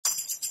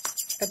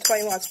A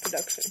 20 Watts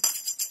production.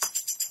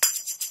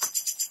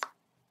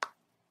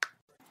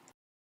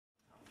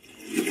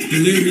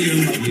 Delirium,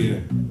 yeah.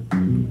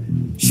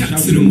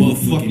 Shout to the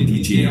motherfucking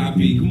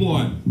DJIB, come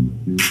on.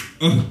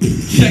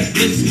 Check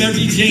this,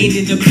 Mary Jane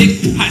in the pic.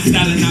 Hot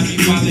style and I be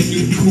wildin',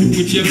 you cool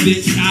with your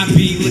bitch. I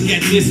be, look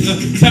at this,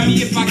 tell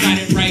me if I got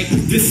it right.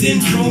 The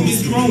syndrome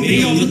is grown,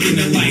 they all looking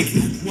alike.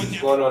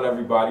 What's going on,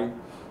 everybody?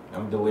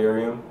 I'm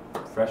Delirium,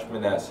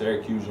 freshman at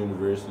Syracuse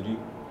University,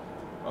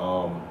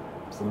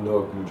 from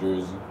Newark, New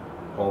Jersey,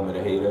 home of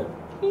the hater.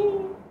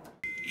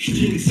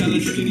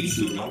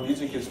 My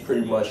music is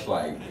pretty much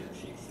like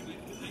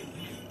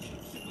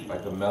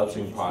a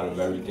melting pot of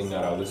everything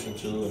that I listen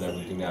to and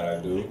everything that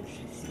I do.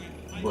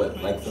 But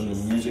like from the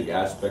music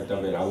aspect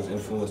of it, I was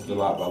influenced a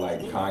lot by like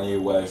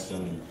Kanye West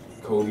and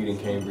Kobe and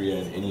Cambria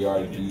and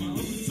NERD.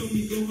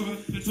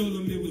 I told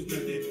him it was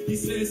nothing. He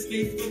said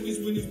stay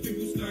focused when his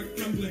people start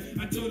crumbling.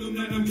 I told him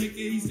that I'm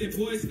making it. He said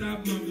boy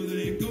stop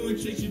mumbling. Go and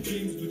chase your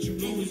dreams, but you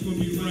always gonna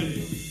be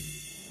running.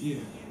 Yeah.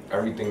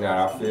 Everything that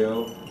I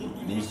feel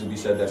needs to be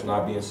said that's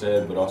not being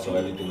said, but also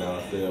everything that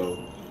I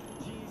feel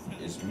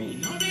is me.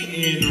 No,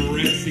 they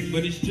anorexic,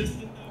 but it's just.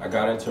 I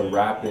got into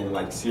rapping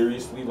like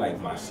seriously like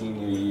my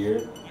senior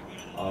year.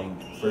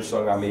 First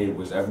song I made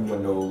was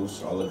Everyone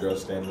Knows, All the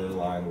Girls Standing in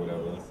Line,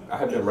 whatever. I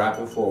had been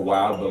rapping for a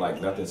while, but like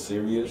nothing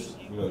serious.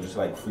 You know, just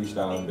like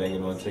freestyling,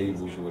 banging on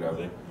tables or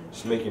whatever.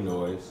 Just making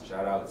noise.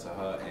 Shout out to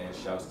her and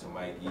shouts to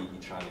Mikey. He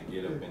trying to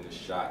get up in the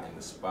shot in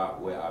the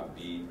spot where I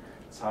be.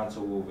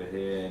 Tonto over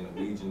here and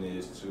Legion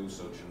is too.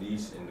 So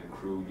Janice and the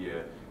crew,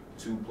 yeah,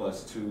 2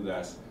 + 2,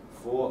 that's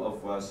 4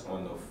 of us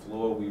on the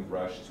floor. We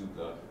rushed to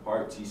the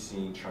party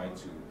scene trying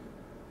to,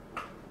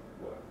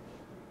 what?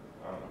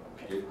 I don't know,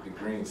 get the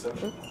green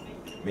something.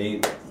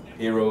 Made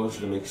Heroes,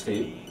 the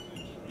mixtape.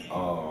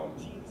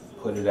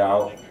 Put it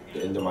out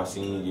the end of my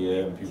senior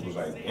year, and people was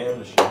like, damn,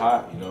 this shit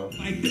hot, you know?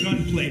 Like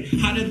gunplay,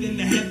 hotter than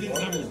the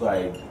heavens.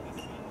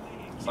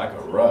 It's like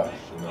a rush,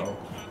 you know?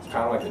 It's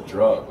kind of like a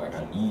drug, like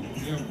I need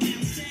it.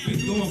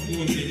 Been going for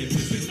a minute,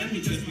 but let me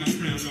touch my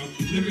crown off.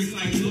 Lyrics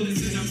like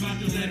bullets and I'm about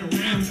to let a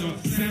round off.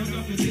 Sound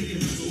off and thinking,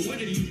 but what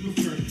do you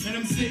prefer? And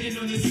I'm sitting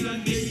on the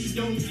sun, baby,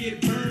 don't get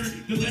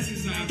burned. The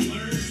lessons I've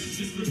learned,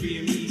 just for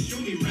being me.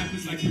 Show me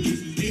rappers like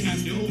producers, they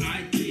have no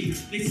ID.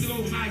 They so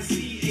high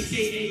C,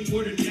 aka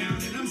watered down,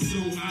 and I'm so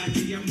high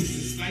D, I'm just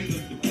a sight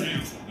of the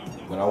ground.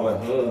 When I went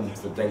home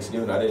for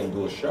Thanksgiving, I didn't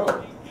do a show. I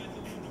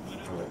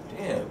was like,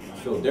 damn, I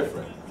feel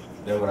different.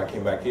 Then when I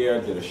came back here,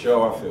 did a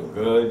show, I feel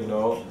good, you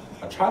know.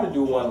 I try to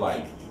do one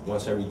like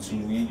once every 2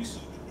 weeks,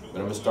 but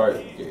I'm gonna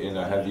start getting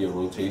a heavier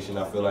rotation,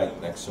 I feel like,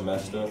 next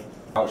semester.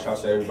 Shout out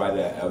to everybody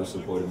that ever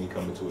supported me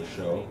coming to a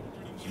show.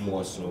 It's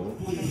more soon.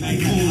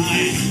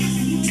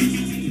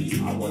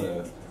 I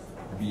wanna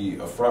be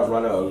a front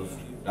runner of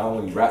not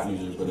only rap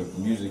music, but of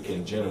music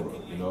in general,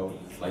 you know?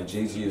 Like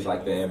Jay-Z is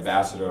like the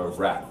ambassador of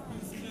rap.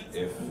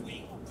 If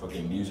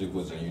fucking music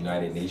was a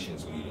United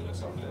Nations meeting or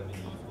something,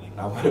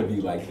 I want to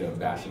be like the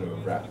ambassador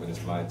of rap when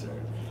it's my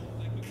turn.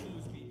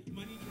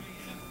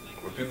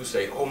 When people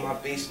say, oh, my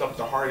bass stump's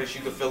the hardest,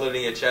 you can feel it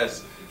in your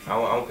chest, I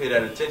don't pay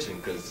that attention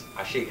because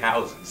I shake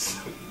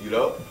houses, you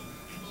know?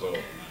 So,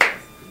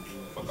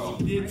 fuck off.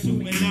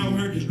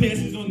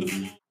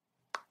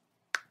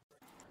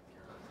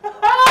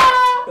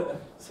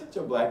 Sit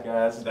your black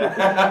ass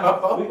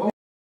down.